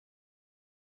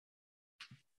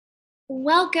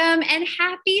Welcome and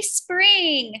happy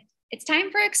spring. It's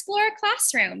time for Explore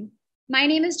Classroom. My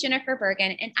name is Jennifer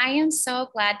Bergen, and I am so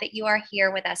glad that you are here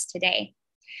with us today.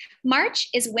 March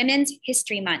is Women's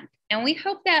History Month, and we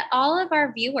hope that all of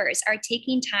our viewers are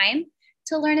taking time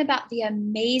to learn about the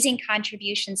amazing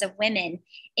contributions of women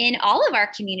in all of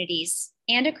our communities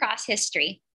and across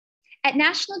history. At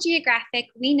National Geographic,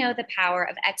 we know the power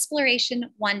of exploration,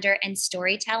 wonder, and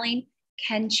storytelling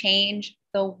can change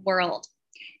the world.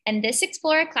 And this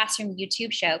Explore Classroom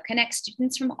YouTube show connects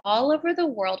students from all over the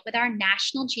world with our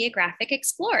National Geographic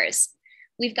Explorers.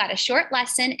 We've got a short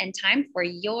lesson and time for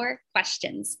your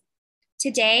questions.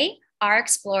 Today, our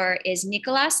explorer is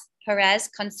Nicolas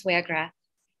Pérez-Consuegra.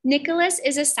 Nicolas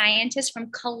is a scientist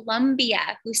from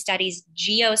Colombia who studies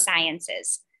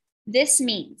geosciences. This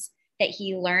means that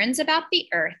he learns about the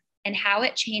Earth and how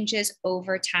it changes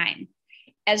over time,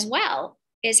 as well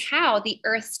is how the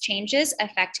Earth's changes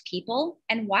affect people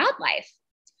and wildlife.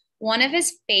 One of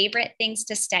his favorite things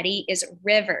to study is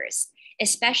rivers,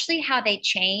 especially how they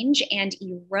change and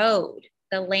erode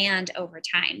the land over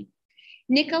time.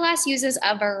 Nicolas uses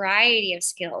a variety of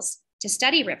skills to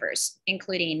study rivers,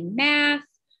 including math,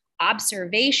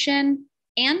 observation,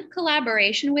 and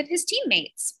collaboration with his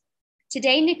teammates.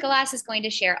 Today, Nicolas is going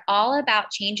to share all about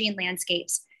changing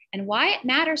landscapes and why it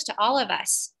matters to all of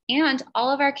us and all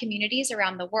of our communities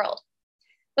around the world.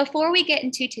 Before we get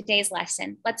into today's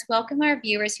lesson, let's welcome our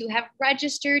viewers who have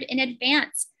registered in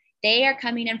advance. They are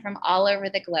coming in from all over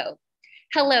the globe.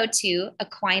 Hello to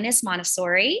Aquinas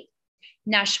Montessori,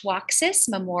 Nashwaaksis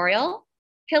Memorial,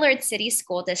 Hillard City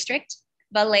School District,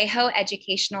 Vallejo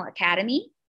Educational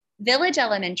Academy, Village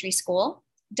Elementary School,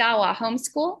 Dawa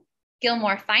Homeschool,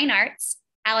 Gilmore Fine Arts,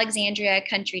 Alexandria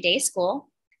Country Day School,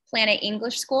 Planet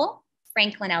English School,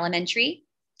 Franklin Elementary,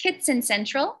 Kitson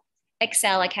Central,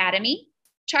 Excel Academy,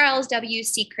 Charles W.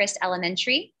 Sechrist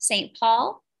Elementary, St.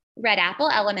 Paul, Red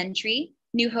Apple Elementary,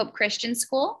 New Hope Christian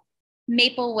School,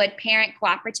 Maplewood Parent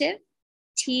Cooperative,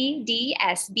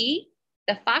 TDSB,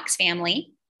 the Fox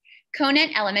Family,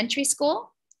 Conant Elementary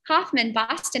School, Hoffman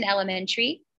Boston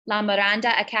Elementary, La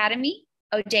Miranda Academy,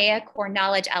 Odea Core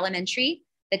Knowledge Elementary,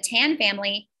 the Tan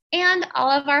Family, and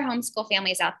all of our homeschool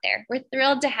families out there. We're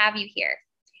thrilled to have you here.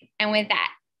 And with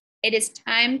that, it is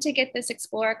time to get this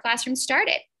Explorer Classroom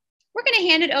started. We're going to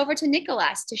hand it over to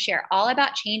Nicolas to share all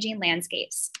about changing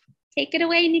landscapes. Take it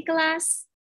away, Nicolas.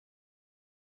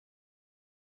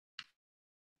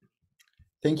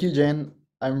 Thank you, Jen.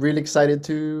 I'm really excited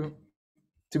to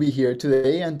be here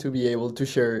today and to be able to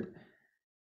share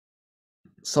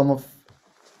some of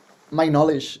my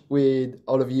knowledge with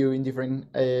all of you in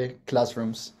different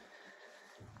classrooms.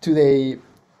 Today,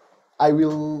 I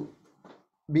will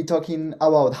be talking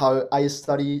about how I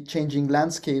study changing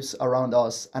landscapes around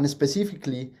us and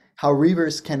specifically how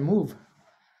rivers can move.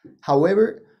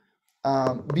 However,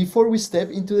 before we step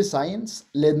into the science,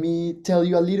 let me tell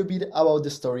you a little bit about the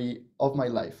story of my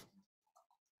life.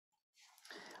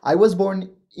 I was born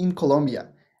in Colombia,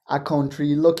 a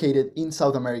country located in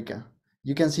South America.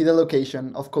 You can see the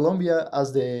location of Colombia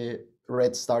as the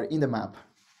red star in the map.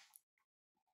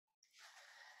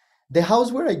 The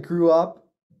house where I grew up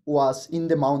was in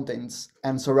the mountains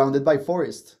and surrounded by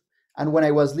forest. And when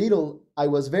I was little, I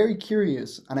was very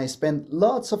curious and I spent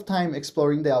lots of time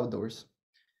exploring the outdoors.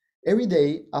 Every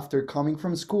day after coming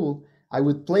from school, I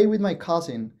would play with my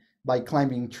cousin by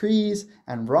climbing trees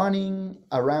and running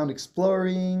around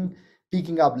exploring,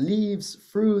 picking up leaves,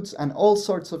 fruits, and all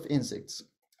sorts of insects.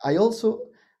 I also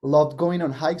loved going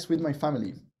on hikes with my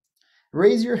family.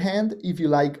 Raise your hand if you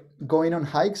like going on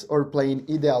hikes or playing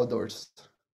in the outdoors.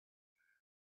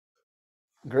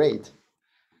 Great.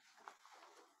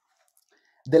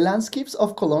 The landscapes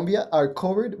of Colombia are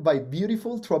covered by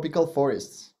beautiful tropical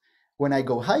forests. When I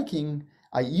go hiking,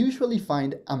 I usually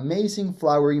find amazing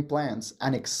flowering plants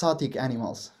and exotic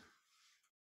animals.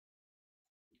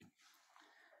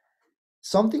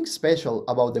 Something special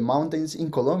about the mountains in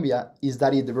Colombia is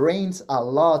that it rains a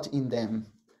lot in them.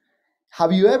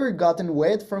 Have you ever gotten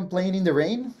wet from playing in the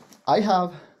rain? I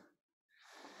have.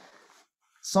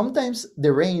 Sometimes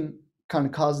the rain can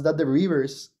cause that the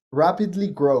rivers rapidly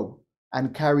grow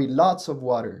and carry lots of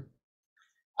water.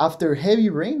 After heavy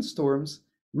rainstorms,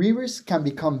 rivers can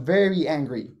become very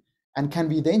angry and can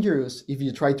be dangerous if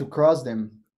you try to cross them.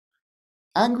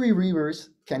 Angry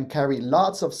rivers can carry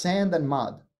lots of sand and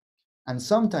mud, and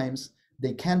sometimes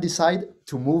they can decide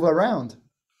to move around.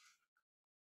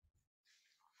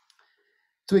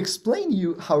 To explain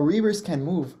you how rivers can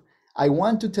move, I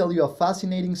want to tell you a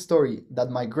fascinating story that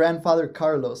my grandfather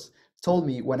Carlos told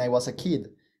me when I was a kid,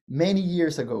 many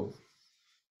years ago.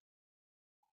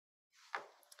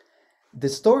 The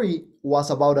story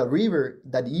was about a river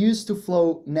that used to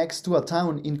flow next to a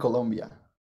town in Colombia.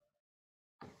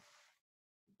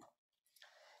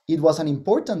 It was an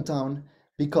important town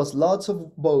because lots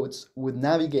of boats would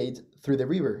navigate through the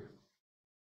river.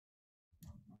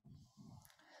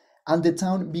 And the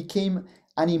town became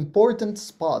an important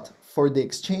spot for the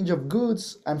exchange of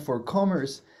goods and for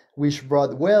commerce, which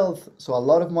brought wealth, so a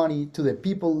lot of money, to the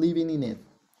people living in it.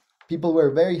 People were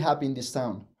very happy in this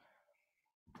town.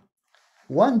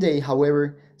 One day,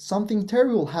 however, something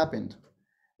terrible happened.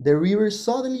 The river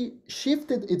suddenly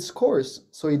shifted its course,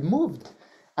 so it moved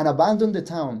and abandoned the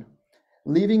town,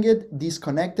 leaving it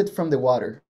disconnected from the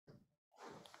water.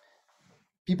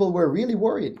 People were really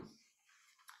worried.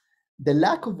 The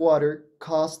lack of water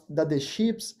caused that the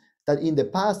ships that in the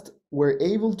past were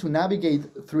able to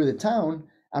navigate through the town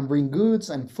and bring goods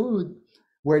and food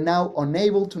were now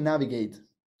unable to navigate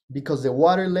because the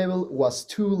water level was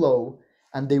too low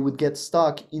and they would get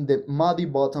stuck in the muddy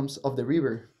bottoms of the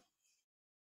river.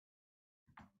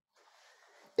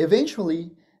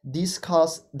 Eventually, this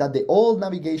caused that the old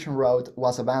navigation route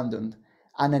was abandoned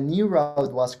and a new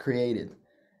route was created,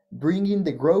 bringing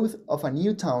the growth of a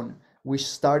new town which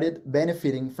started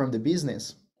benefiting from the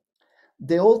business.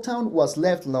 The old town was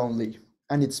left lonely,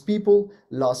 and its people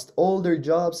lost all their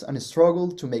jobs and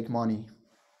struggled to make money.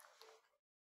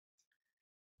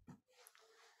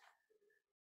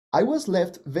 I was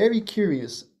left very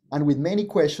curious and with many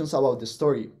questions about the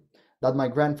story that my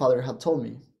grandfather had told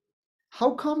me.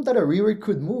 How come that a river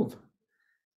could move?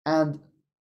 And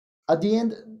at the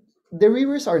end, the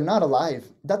rivers are not alive.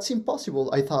 That's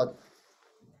impossible, I thought.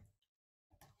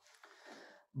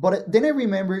 But then I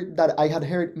remembered that I had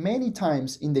heard many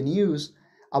times in the news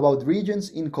about regions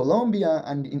in Colombia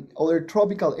and in other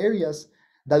tropical areas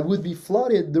that would be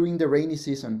flooded during the rainy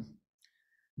season.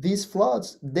 These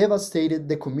floods devastated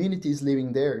the communities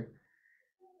living there.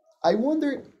 I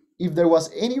wondered if there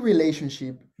was any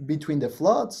relationship between the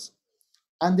floods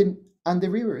and the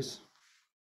rivers.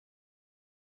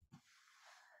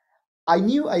 I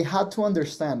knew I had to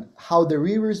understand how the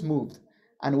rivers moved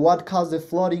and what caused the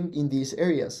flooding in these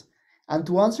areas, and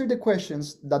to answer the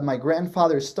questions that my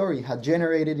grandfather's story had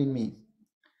generated in me.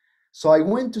 So I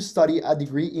went to study a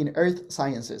degree in earth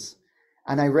sciences,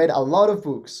 and I read a lot of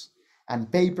books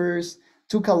and papers,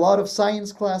 took a lot of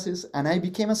science classes, and I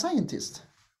became a scientist.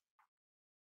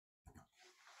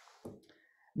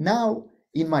 Now,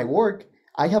 in my work,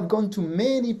 I have gone to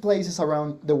many places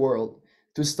around the world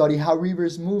to study how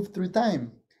rivers move through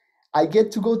time. I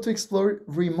get to go to explore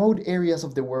remote areas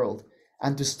of the world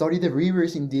and to study the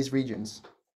rivers in these regions.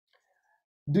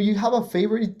 Do you have a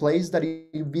favorite place that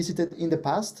you visited in the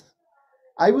past?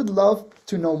 I would love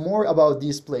to know more about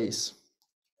this place.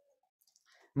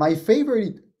 My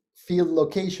favorite field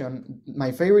location,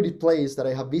 my favorite place that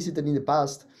I have visited in the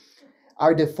past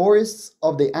are the forests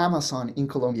of the Amazon in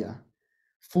Colombia,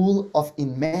 full of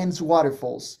immense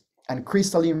waterfalls and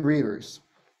crystalline rivers.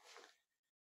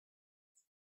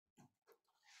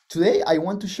 Today, I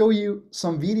want to show you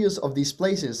some videos of these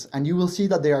places, and you will see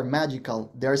that they are magical.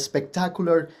 They are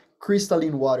spectacular,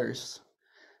 crystalline waters.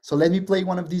 So let me play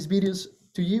one of these videos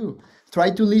to you. Try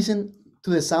to listen to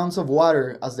the sounds of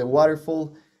water as the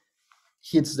waterfall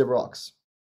hits the rocks.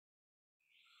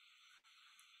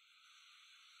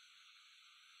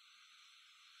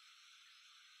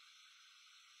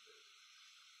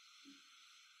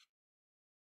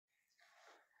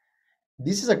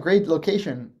 This is a great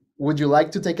location. Would you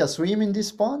like to take a swim in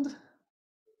this pond?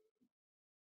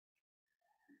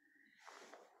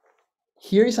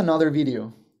 Here is another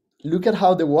video. Look at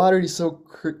how the water is so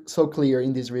clear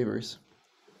in these rivers.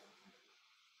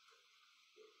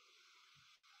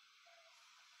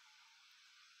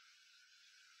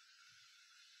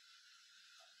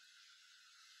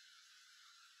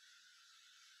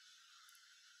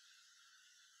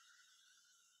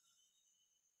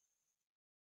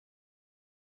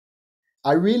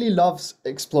 I really love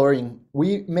exploring.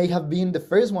 We may have been the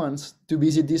first ones to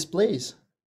visit this place.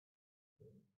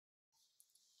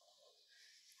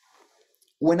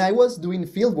 When I was doing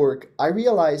fieldwork, I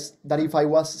realized that if I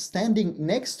was standing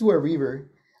next to a river,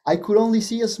 I could only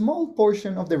see a small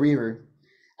portion of the river,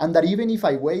 and that even if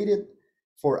I waited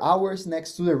for hours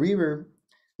next to the river,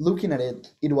 looking at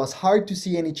it, it was hard to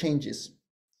see any changes.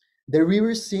 The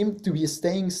river seemed to be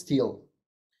staying still.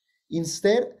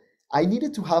 Instead, I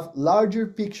needed to have larger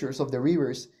pictures of the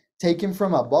rivers taken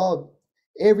from above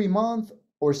every month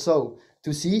or so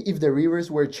to see if the rivers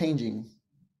were changing.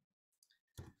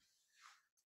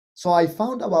 So I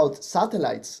found about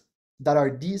satellites that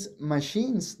are these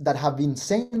machines that have been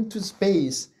sent to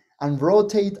space and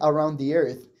rotate around the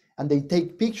Earth, and they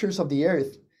take pictures of the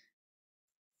Earth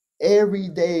every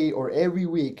day or every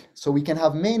week so we can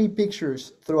have many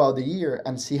pictures throughout the year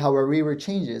and see how a river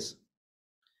changes.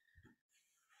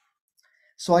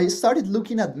 So I started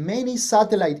looking at many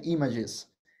satellite images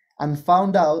and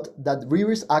found out that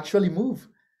rivers actually move,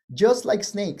 just like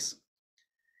snakes.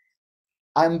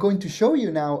 I'm going to show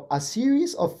you now a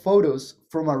series of photos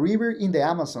from a river in the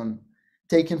Amazon,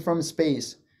 taken from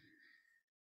space.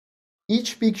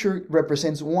 Each picture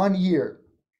represents 1 year,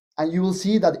 and you will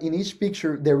see that in each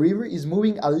picture the river is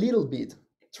moving a little bit.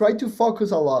 Try to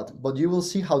focus a lot, but you will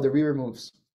see how the river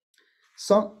moves.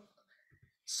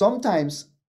 Sometimes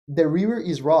the river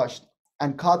is rushed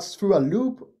and cuts through a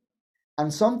loop,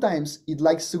 and sometimes it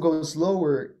likes to go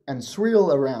slower and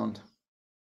swirl around.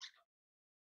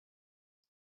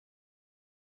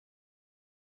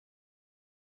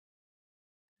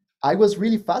 I was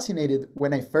really fascinated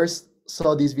when I first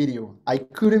saw this video. I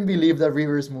couldn't believe that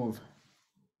rivers move.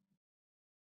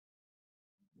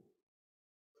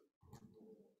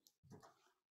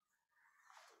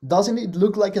 Doesn't it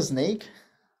look like a snake?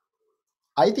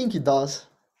 I think it does.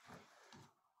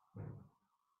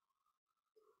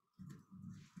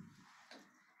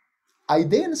 I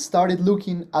then started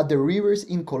looking at the rivers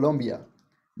in Colombia,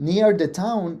 near the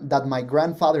town that my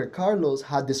grandfather Carlos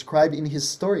had described in his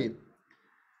story.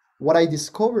 What I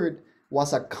discovered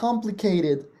was a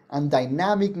complicated and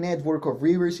dynamic network of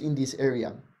rivers in this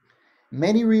area.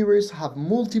 Many rivers have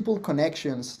multiple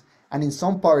connections, and in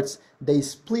some parts they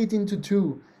split into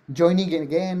two, joining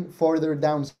again further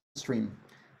downstream,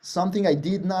 something I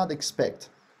did not expect.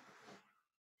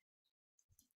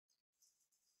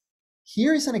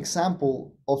 Here is an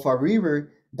example of a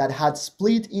river that had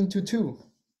split into two.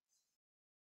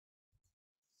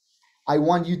 I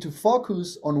want you to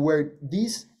focus on where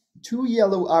these two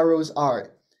yellow arrows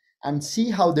are and see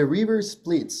how the river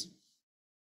splits.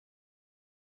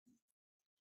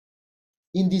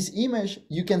 In this image,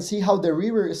 you can see how the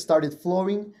river started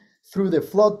flowing through the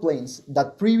floodplains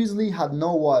that previously had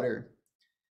no water.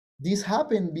 This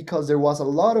happened because there was a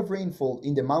lot of rainfall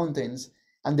in the mountains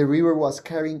and the river was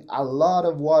carrying a lot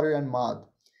of water and mud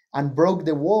and broke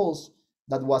the walls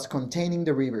that was containing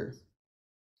the river.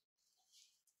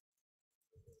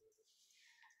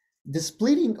 The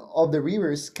splitting of the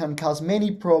rivers can cause many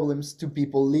problems to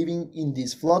people living in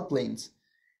these floodplains,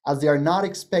 as they are not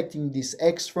expecting this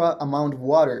extra amount of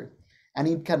water, and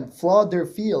it can flood their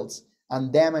fields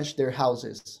and damage their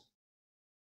houses.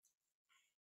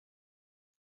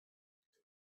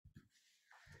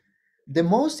 The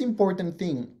most important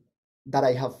thing that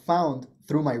I have found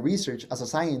through my research as a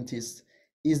scientist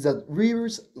is that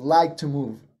rivers like to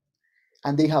move,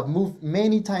 and they have moved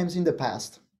many times in the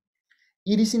past.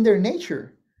 It is in their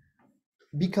nature,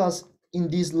 because in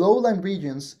these lowland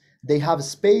regions, they have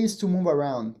space to move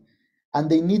around, and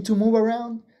they need to move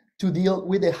around to deal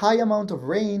with the high amount of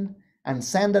rain and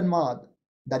sand and mud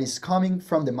that is coming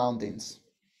from the mountains.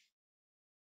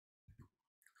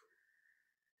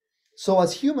 So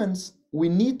as humans, we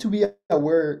need to be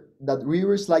aware that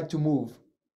rivers like to move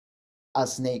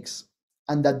as snakes,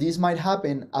 and that this might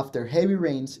happen after heavy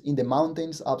rains in the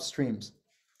mountains upstreams.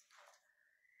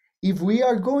 If we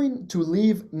are going to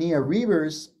live near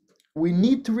rivers, we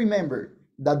need to remember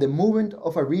that the movement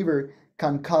of a river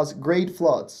can cause great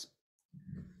floods.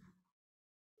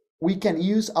 We can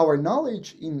use our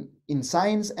knowledge in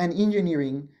science and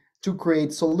engineering to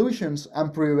create solutions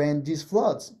and prevent these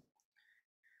floods.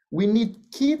 We need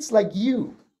kids like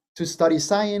you to study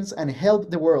science and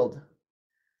help the world.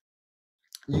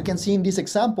 You can see in this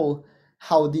example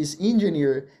how this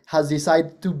engineer has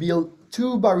decided to build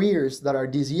two barriers that are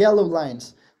these yellow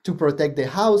lines to protect the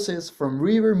houses from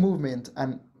river movement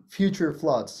and future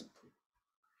floods.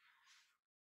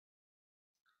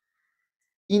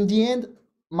 In the end,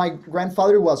 my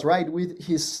grandfather was right with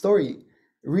his story.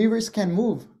 Rivers can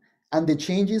move, and the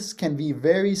changes can be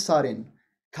very sudden,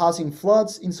 causing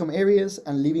floods in some areas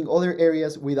and leaving other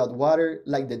areas without water,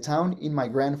 like the town in my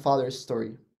grandfather's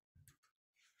story.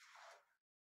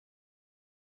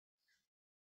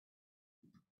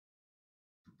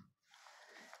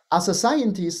 As a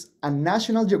scientist and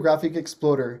National Geographic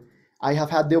Explorer, I have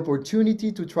had the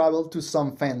opportunity to travel to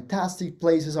some fantastic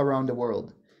places around the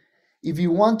world. If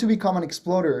you want to become an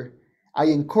explorer, I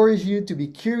encourage you to be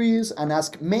curious and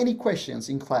ask many questions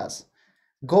in class.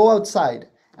 Go outside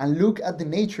and look at the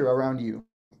nature around you,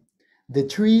 the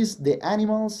trees, the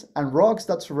animals, and rocks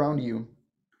that surround you.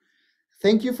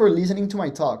 Thank you for listening to my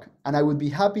talk, and I would be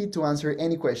happy to answer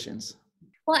any questions.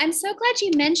 Well, I'm so glad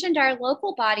you mentioned our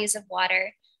local bodies of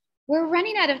water. We're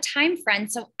running out of time,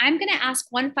 friends, so I'm going to ask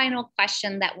one final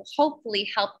question that will hopefully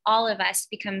help all of us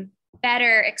become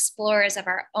better explorers of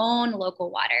our own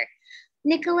local water.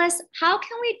 Nicholas, how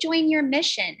can we join your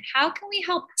mission? How can we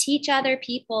help teach other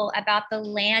people about the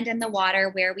land and the water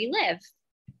where we live?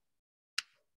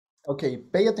 Okay,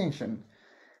 pay attention.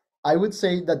 I would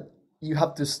say that you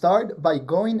have to start by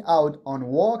going out on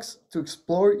walks to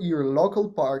explore your local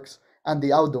parks and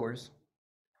the outdoors.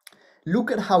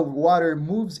 Look at how water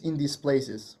moves in these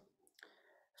places.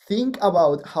 Think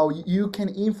about how you can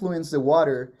influence the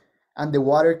water and the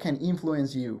water can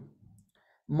influence you.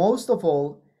 Most of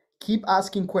all, keep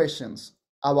asking questions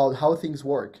about how things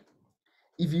work.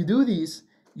 If you do this,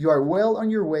 you are well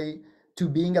on your way to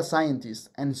being a scientist,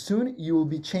 and soon you will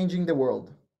be changing the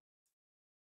world.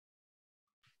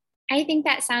 I think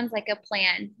that sounds like a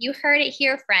plan. You heard it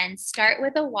here, friends. Start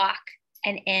with a walk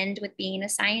and end with being a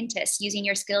scientist using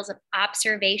your skills of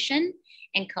observation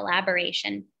and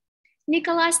collaboration.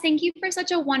 Nicolas, thank you for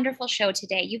such a wonderful show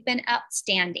today. You've been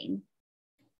outstanding.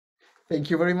 Thank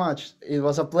you very much. It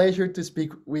was a pleasure to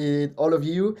speak with all of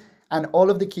you, and all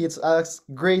of the kids asked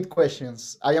great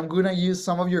questions. I am going to use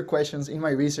some of your questions in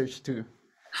my research too.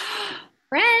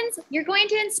 Friends, you're going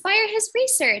to inspire his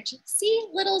research. See,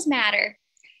 littles matter.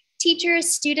 Teachers,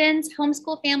 students,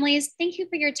 homeschool families, thank you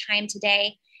for your time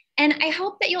today. And I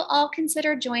hope that you'll all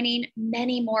consider joining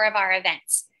many more of our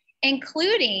events,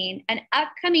 including an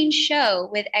upcoming show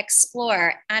with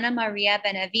explorer Ana Maria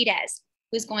Benavides,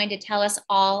 who's going to tell us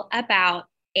all about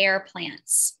air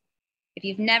plants. If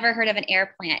you've never heard of an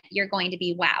air plant, you're going to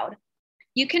be wowed.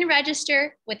 You can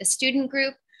register with a student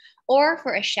group or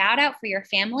for a shout out for your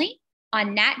family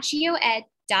on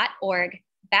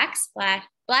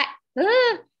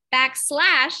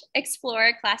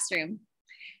natgeoed.org/Explorer Classroom.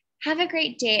 Have a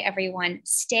great day, everyone.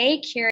 Stay curious.